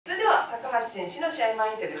高橋選手の試合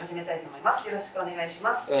前インタビュー始めたいと思います。よろしくお願いし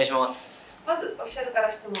ます。お願いします。まずオフィシャルから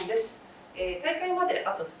質問です。大会まで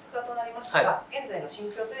あと2日となりましたが、現在の心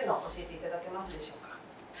境というのを教えていただけますでしょうか。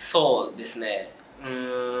そうですね。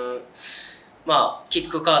まあキッ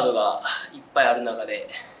クカードがいっぱいある中で、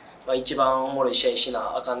一番おもろい試合し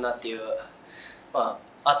なあかんなっていう、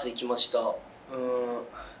熱い気持ちと、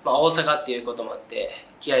大阪っていうこともあって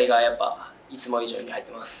気合がやっぱいつも以上に入っ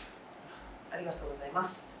てます。ありがとうございま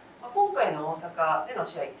す。今回の大阪での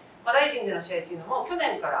試合、ライジンでの試合というのも去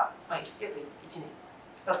年から約1年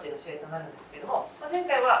経っての試合となるんですけれども、前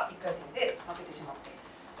回は1回戦で負けてしまって、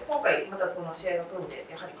今回またこの試合が組んで、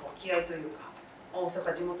やはりこう気合というか、大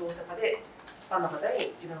阪、地元大阪でファンの方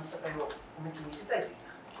に自分の戦いを思いっきり見せたいというよ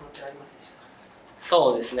うな気持ちはありますでしょうか。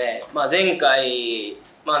そうですね。前回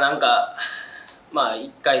1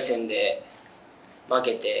回戦で負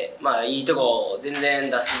けて、いいとこ全然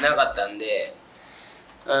出せなかったんで、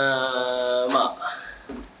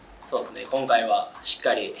そうですね。今回はしっ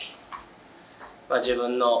かり、自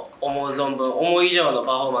分の思う存分、思う以上の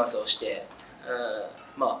パフォーマンスをして、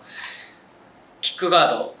キック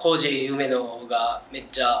ガード、コージ梅野がめっ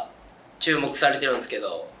ちゃ注目されてるんですけ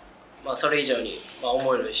ど、それ以上に、お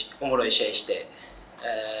もろい試合して、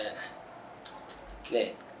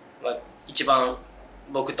一番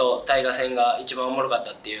僕とタイガ戦が一番おもろかっ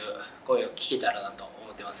たっていう声を聞けたらなと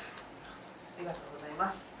思ってます。ありがとうございま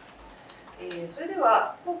す。それで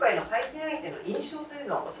は今回の対戦相手の印象という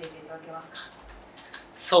のを教えていただけますか。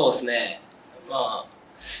そうですね。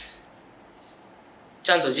ち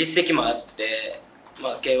ゃんと実績もあって、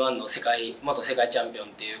K1 の元世界チャンピオンっ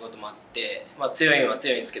ていうこともあって、強いのは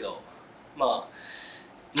強いんですけど、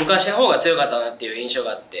昔の方が強かったなっていう印象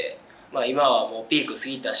があって、今はもうピーク過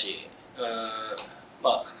ぎたし、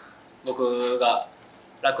僕が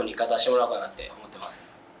楽に勝たせてもらおうかなって思ってま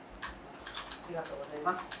す。ありがとうござい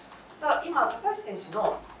ます。今、高橋選手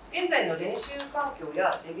の現在の練習環境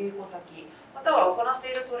や出稽古先、または行って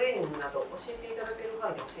いるトレーニングなど教えていただける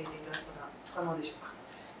範囲で教えていただくことは可能でしょうか。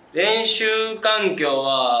練習環境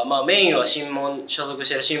は、メインは所属し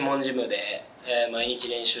ている新門ジムで、毎日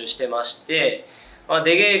練習してまして、出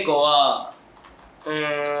稽古は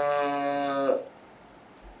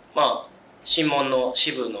新門の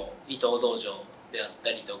支部の伊藤道場であっ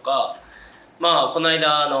たりとか、この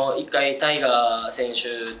間1回タイガー選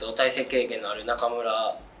手と対戦経験のある中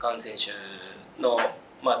村寛選手の、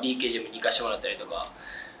BK ジムに行かしてもらったりとか、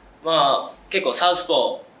結構サウス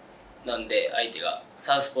ポーなんで相手が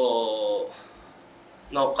サウスポ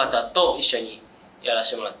ーの方と一緒にやら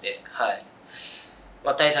せてもらって、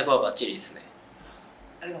対策はバッチリですね。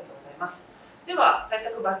ありがとうございます。では対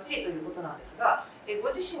策バッチリということなんですが、ご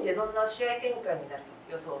自身でどんな試合展開になる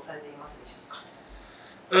と予想されていますでしょうか。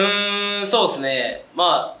そうですね。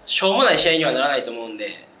しょうもない試合にはならないと思うん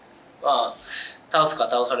で、倒すか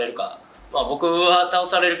倒されるか、僕は倒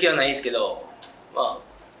される気はないんですけど、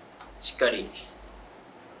しっかり、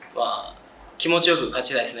気持ちよく勝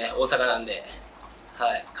ちたいですね。大阪なんで、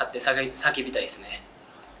勝って叫びたいですね。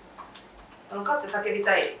勝って叫び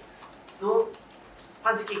たい、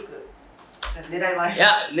パンチキック、狙いはありますか？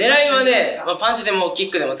いや、狙いはね、パンチでもキ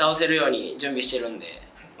ックでも倒せるように準備してるんで、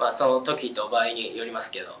その時と場合によります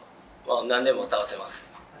けど、何でも倒せま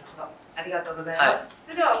す。なるほど、ありがとうございます。そ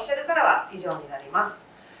れではオフィシャルからは以上になります。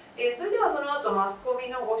それではその後マスコミ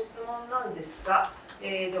のご質問なんですが、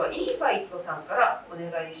では E ファイトさんからお願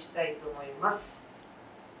いしたいと思います。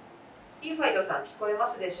E ファイトさん、聞こえま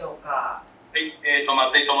すでしょうか。はい、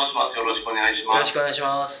松井と申します。よろしくお願いします。よろしくお願いし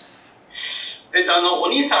ます。お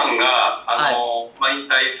兄さんが引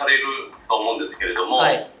退されると思うんですけれども、お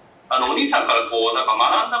兄さんから学ん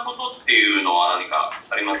だことっていうのは何か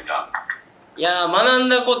ありますか？いや、学ん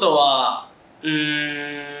だことは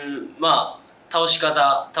倒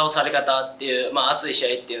され方っていう、熱い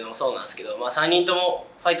試合っていうのもそうなんですけど、3人とも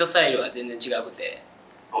ファイトスタイルが全然違くて、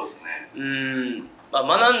そうですね。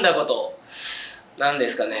学んだことなんで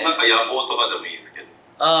すかね。野望とかでもいいですけど。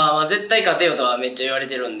絶対勝てよとはめっちゃ言われ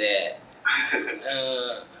てるんで、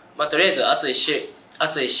とりあえず熱い試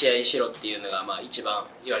合しろっていうのが一番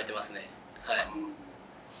言われてますね。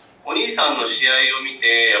お兄さんの試合を見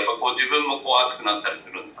て、やっぱ自分も熱くなったりす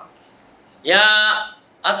るんですか？いや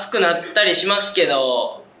ー、熱くなったりしますけ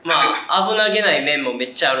ど、危なげない面もめ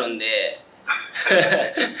っちゃあるんで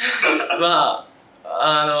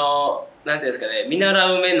なんていうんですかね、見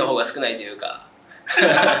習う面の方が少ないというか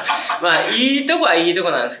いいとこはいいと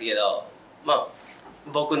こなんですけど、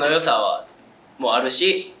僕の良さもある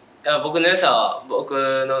し、僕の良さは僕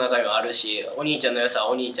の中にもあるし、お兄ちゃんの良さは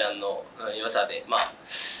お兄ちゃんの良さで、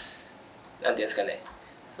なんていうんですかね、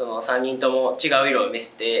その3人とも違う色を見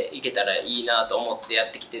せていけたらいいなと思ってや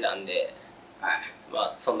ってきてたんで、ま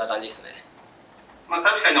あそんな感じですね。まあ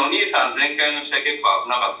確かにお兄さん前回の試合結構危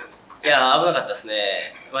なかったです。いや危なかったです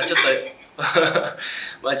ね。まあちょっと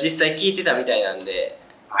まあ実際聞いてたみたいなんで、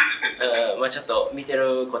まあちょっと見て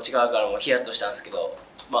るこっち側からもヒヤッとしたんですけど、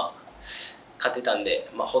まあ勝てたんで、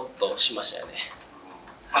まあホッとしましたよね。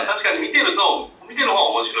まあ確かに見てる方が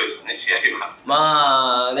面白いですよね、試合が。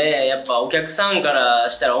まあね、やっぱお客さんから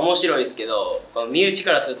したら面白いですけど、この身内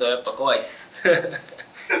からするとやっぱ怖いです。はい、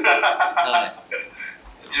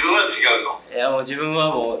自分は違うと。いやもう自分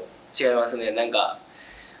はもう違いますね。なんか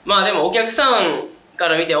まあでもお客さんか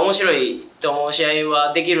ら見て面白いと思う試合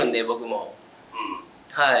はできるんで僕も、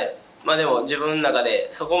はい。まあでも自分の中で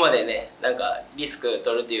そこまでね、なんかリスク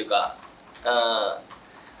取るというか、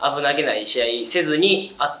危なげない試合せず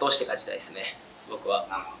に圧倒して勝ちたいですね、僕は。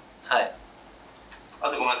はい。あ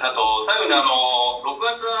とごめんなさい、あと最後に6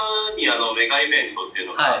月にメガイベントっていう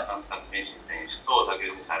のが、タンスカン選手と竹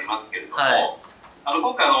内選手ありますけれども、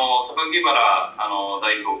今回榊原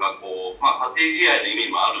代表がこう、まあ、査定試合の意味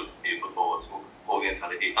もあるっていうことをすごく公言さ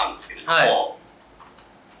れていたんですけれども、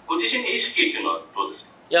ご自身の意識っていうのはどうですか？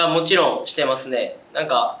いやもちろんしてますね。なん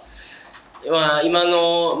か今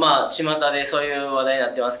のまあ巷でそういう話題にな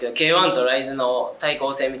ってますけど K1 と RIZIN の対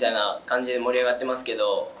抗戦みたいな感じで盛り上がってますけ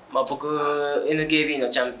ど、まあ、僕 NKB の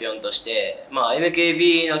チャンピオンとして、まあ、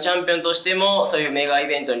NKB のチャンピオンとしてもそういうメガイ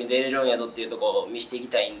ベントに出れるんやぞっていうところを見せていき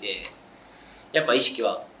たいんで、やっぱ意識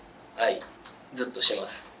は、はい、ずっとしてま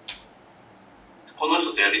す。この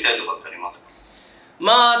人とやりたいとかってありますか？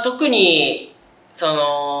まあ特にそ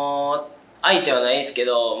の相手はないですけ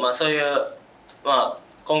ど、まあ、そういうまあ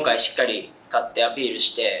今回しっかり勝ってアピール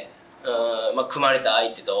して、まあ、組まれた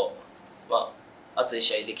相手と、まあ、熱い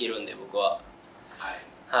試合できるんで僕は、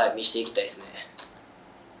はい、見せていきたいですね。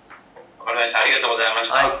わかりました。ありがとうございまし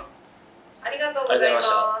た。はい、ありがとうございま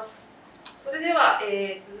す。それでは、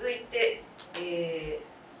続いて、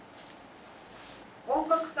本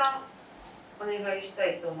格さんお願いした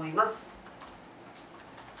いと思います。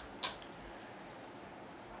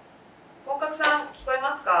本格さん聞こえ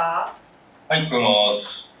ますか？はい、聞こえま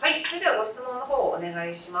す。はい、それではご質問の方をお願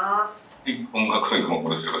いします。はい、音楽というもの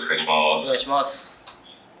です。よろしくお願いします。お願いします。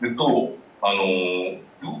向こ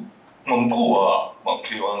うは、まあ、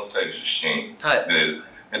K1 スタイル出身で、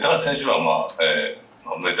高橋選手は、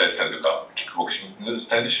ムエタイスタイルというか、キックボクシングス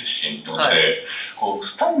タイル出身ということで、こう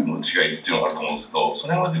スタイルの違いっていうのがあると思うんですけど、そ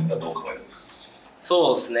の辺は自分はどう考えるんですか？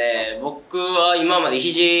そうですね、僕は今まで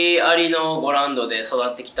肘ありの5ラウンドで育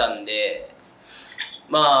ってきたんで、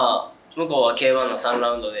まあ向こうは K1 の3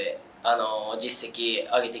ラウンドで実績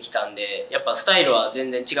上げてきたんで、やっぱスタイルは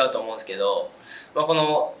全然違うと思うんですけど、まあ、こ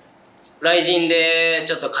のRIZINで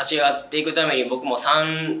ちょっと勝ち上がっていくために僕も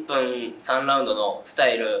3分3ラウンドのスタ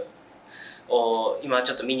イルを今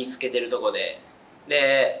ちょっと身につけてるとこで、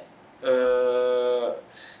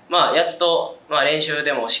まあやっと、まあ、練習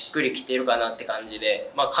でもしっくりきてるかなって感じ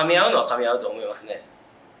で、まあ、噛み合うのは噛み合うと思いますね。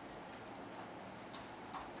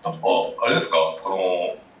あれですか、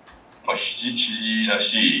まあ、肘ら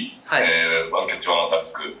しい、ワンキャッチワンアタ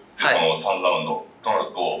ックでその3ラウンドとなる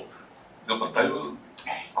と、やっぱだいぶ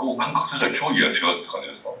こう感覚としては競技が違うって感じ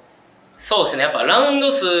ですか？そうですね、やっぱラウン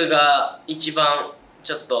ド数が一番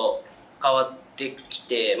ちょっと変わってき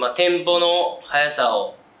て、まあ、テンポの速さ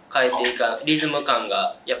を変えていか、リズム感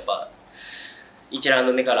がやっぱ1ラウン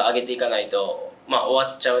ド目から上げていかないと、まあ、終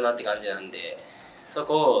わっちゃうなって感じなんで、そ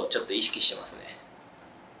こをちょっと意識してますね。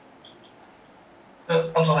前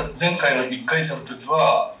回の1回戦の時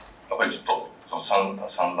はやっぱりちょっとその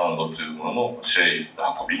 3ラウンドというものの試合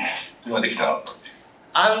の運びというのができなかったっていう。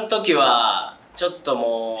あの時はちょっと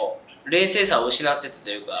もう冷静さを失ってたと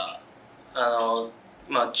いうか、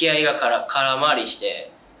まあ、気合が空回りして、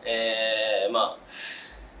まあ、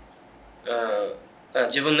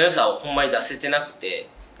自分の良さをほんまに出せてなくて、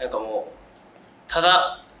なんかもうた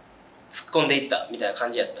だ突っ込んでいったみたいな感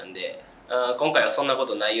じやったんで、今回はそんなこ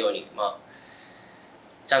とないように、まあ、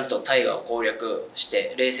ちゃんとタイガーを攻略し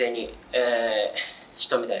て冷静に、仕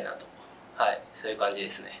留めたいなと、はい、そういう感じで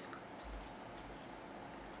すね。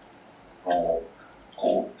こ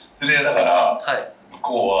う失礼ながら、向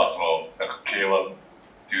こうはそのなんか K1 っ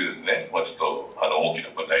ていうですね、まあ、ちょっと大きな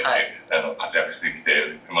舞台で、活躍してきて、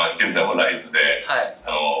まあ、現在もライズで、まあ、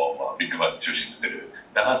ビッグマン中心と出る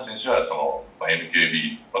高橋選手はその、まあ、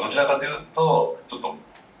NKB、まあ、どちらかというとちょっと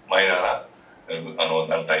マイナーな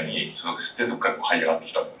団体に所属してそこから這い上がって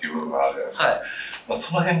きたっていう部分があるじゃないですか、まあ、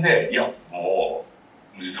その辺でいやも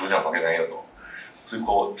う実力じゃ負けないよと、そういう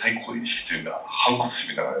こう対抗意識というか反骨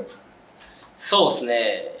心みたいなのあるんですか？そうです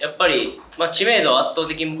ね、やっぱり、まあ、知名度は圧倒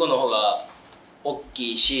的に向こうの方が大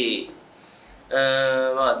きいし、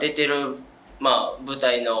まあ、出てる、まあ、舞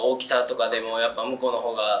台の大きさとかでもやっぱ向こうの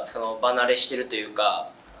方がその離れしてるという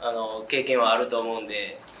か経験はあると思うん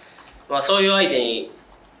で、まあ、そういう相手に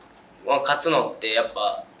勝つのってやっ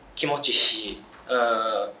ぱ気持ちいいし、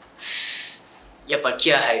やっぱり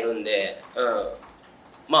気合入るんで、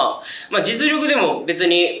まあ実力でも別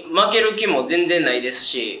に負ける気も全然ないです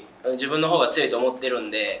し、自分の方が強いと思ってるん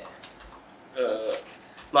で、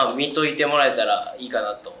まあ見といてもらえたらいいか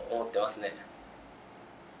なと思ってますね。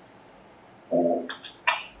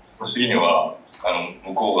次には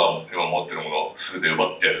向こうが今持ってるものを全て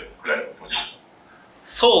奪ってやるくらいの気持ちです。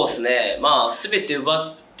そうですね。まあ全て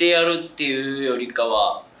奪ってやるっていうよりか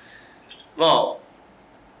は、まあ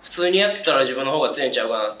普通にやったら自分の方が強いんちゃう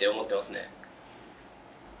かなって思ってますね。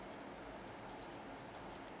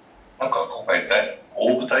なんか今回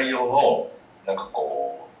大舞台用のなんか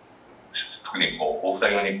こう特にこう大舞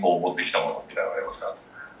台用にこう持ってきたものみたいなのありますか？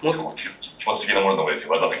気持ち的なものでもいいし、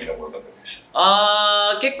技的なものでもいいし。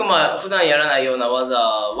結構まあ普段やらないような技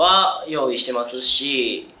は用意してます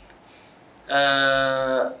し、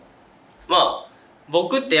まあ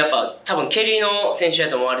僕ってやっぱ多分蹴りの選手や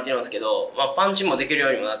と思われてるんですけど、まあ、パンチもできるよ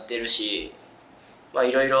うにもなってるし、まあ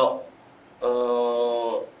いろいろ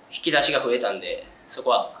引き出しが増えたんで、そこ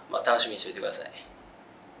はまあ楽しみにしておいてください。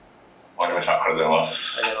わかりました。ありがとうございま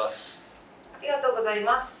す。ありがとうございます。ありがとうござい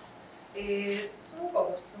ます。その他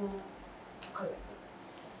ご質問、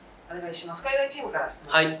お願いします。海外チームから質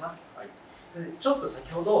問いきます。はい。ちょっと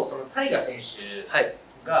先ほどそのタイガ選手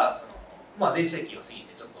がその、まあ全盛期を過ぎ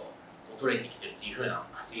てちょっと衰えてきてるっていうふうな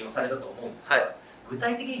発言をされたと思うんですが、具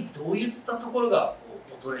体的にどういったところがこ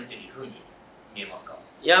う衰えているふうに見えますか？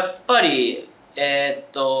やっぱりま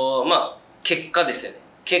あ結果ですよね。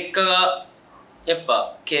結果がやっ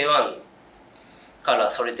ぱ K1 から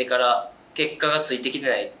それてから結果がついてきて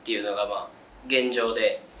ないっていうのがまあ現状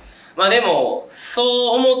で、まあでも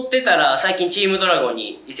そう思ってたら最近チームドラゴン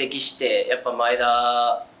に移籍してやっぱ前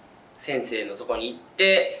田先生のところに行っ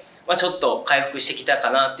て、まあ、ちょっと回復してきた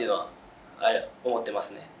かなっていうのは思ってま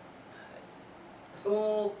すね。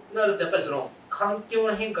そうなるとやっぱりその環境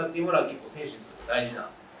の変化っていうものは結構選手にとって大事な部分であ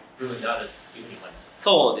るっていうふうに思います。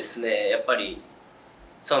そうですね。やっぱり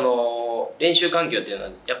その練習環境っていうの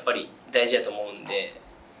はやっぱり大事だと思うんで、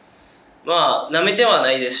まあなめては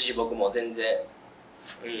ないですし、僕も全然、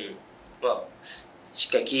まあし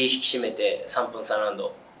っかり気引き締めて3分3ラウン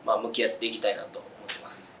ド、まあ、向き合っていきたいなと思ってま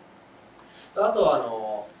す。あとは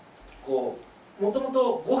こうもとも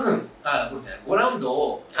と5ラウンド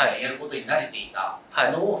をやることに慣れていた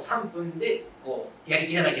のを3分でこうやり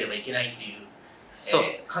きらなければいけないっていう、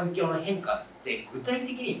環境の変化って具体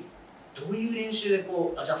的にどういう練習で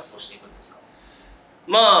こうアジャストしていくんですか？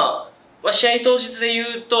まあ試合当日で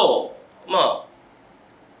言うと、まあ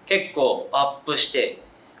結構アップして、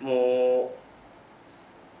も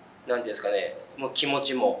うなんていうんですかね、もう気持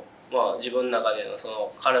ちも、まあ、自分の中でのそ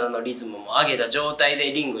の体のリズムも上げた状態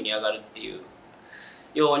でリングに上がるっていう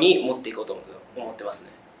ように持っていこうと思ってますね。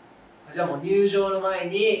じゃあもう入場の前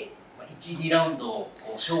に1、2ラウンドを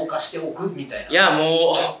こう消化しておくみたいな。いや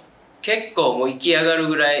もう結構もう行き上がる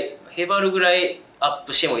ぐらい、へばるぐらいアッ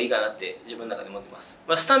プしてもいいかなって自分の中で思ってます。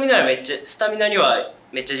まあ、スタミナにはめっちゃ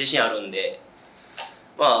自信あるんで、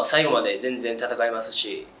まあ最後まで全然戦います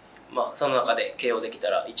し、まあその中で KO できた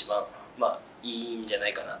ら一番まあいいんじゃな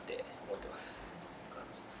いかなって思ってます。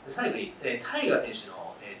最後にタイガー選手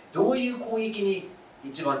のどういう攻撃に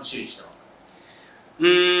一番注意してますか？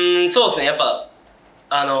そうですね。やっぱ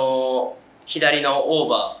左のオー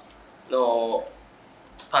バーの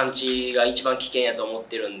パンチが一番危険やと思っ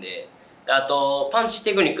てるんで、あとパンチ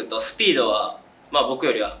テクニックとスピードは、まあ、僕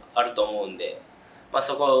よりはあると思うんで、まあ、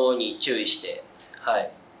そこに注意して、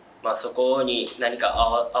まあ、そこに何か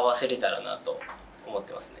合わせれたらなと思っ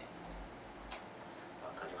てますね。わ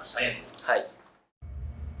かりました。ありがとうございます。